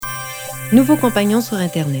Nouveau compagnon sur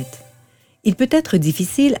Internet. Il peut être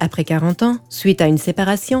difficile, après 40 ans, suite à une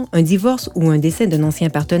séparation, un divorce ou un décès d'un ancien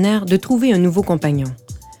partenaire, de trouver un nouveau compagnon.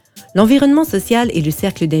 L'environnement social et le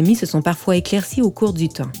cercle d'amis se sont parfois éclaircis au cours du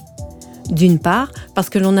temps. D'une part, parce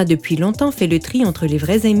que l'on a depuis longtemps fait le tri entre les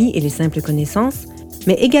vrais amis et les simples connaissances,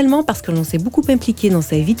 mais également parce que l'on s'est beaucoup impliqué dans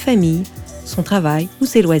sa vie de famille, son travail ou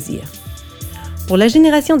ses loisirs. Pour la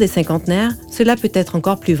génération des cinquantenaires, cela peut être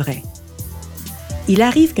encore plus vrai. Il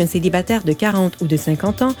arrive qu'un célibataire de 40 ou de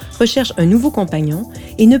 50 ans recherche un nouveau compagnon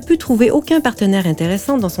et ne peut trouver aucun partenaire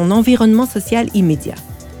intéressant dans son environnement social immédiat.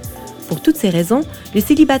 Pour toutes ces raisons, le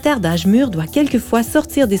célibataire d'âge mûr doit quelquefois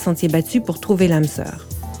sortir des sentiers battus pour trouver l'âme sœur.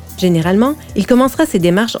 Généralement, il commencera ses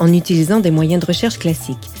démarches en utilisant des moyens de recherche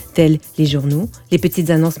classiques, tels les journaux, les petites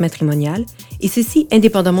annonces matrimoniales, et ceci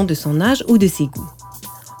indépendamment de son âge ou de ses goûts.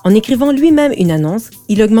 En écrivant lui-même une annonce,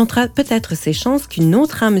 il augmentera peut-être ses chances qu'une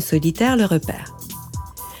autre âme solitaire le repère.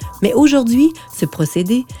 Mais aujourd'hui, ce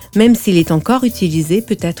procédé, même s'il est encore utilisé,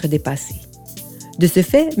 peut être dépassé. De ce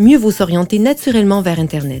fait, mieux vaut s'orienter naturellement vers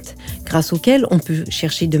Internet, grâce auquel on peut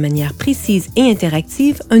chercher de manière précise et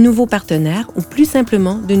interactive un nouveau partenaire ou plus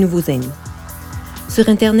simplement de nouveaux amis. Sur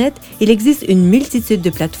Internet, il existe une multitude de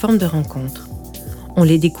plateformes de rencontres. On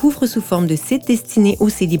les découvre sous forme de sites destinés aux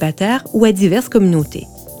célibataires ou à diverses communautés.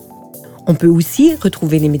 On peut aussi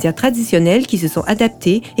retrouver les médias traditionnels qui se sont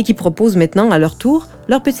adaptés et qui proposent maintenant à leur tour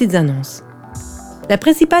leurs petites annonces. La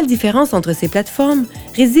principale différence entre ces plateformes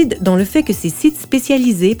réside dans le fait que ces sites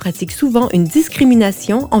spécialisés pratiquent souvent une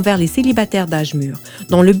discrimination envers les célibataires d'âge mûr,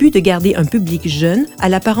 dans le but de garder un public jeune à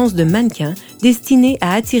l'apparence de mannequins destiné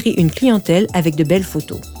à attirer une clientèle avec de belles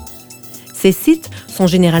photos. Ces sites sont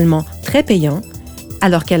généralement très payants,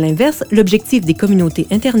 alors qu'à l'inverse, l'objectif des communautés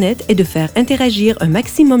Internet est de faire interagir un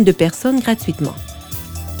maximum de personnes gratuitement.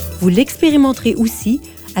 Vous l'expérimenterez aussi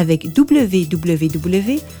avec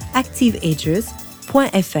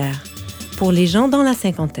www.activagers.fr pour les gens dans la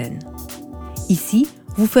cinquantaine. Ici,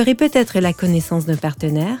 vous ferez peut-être la connaissance d'un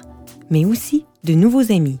partenaire, mais aussi de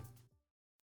nouveaux amis.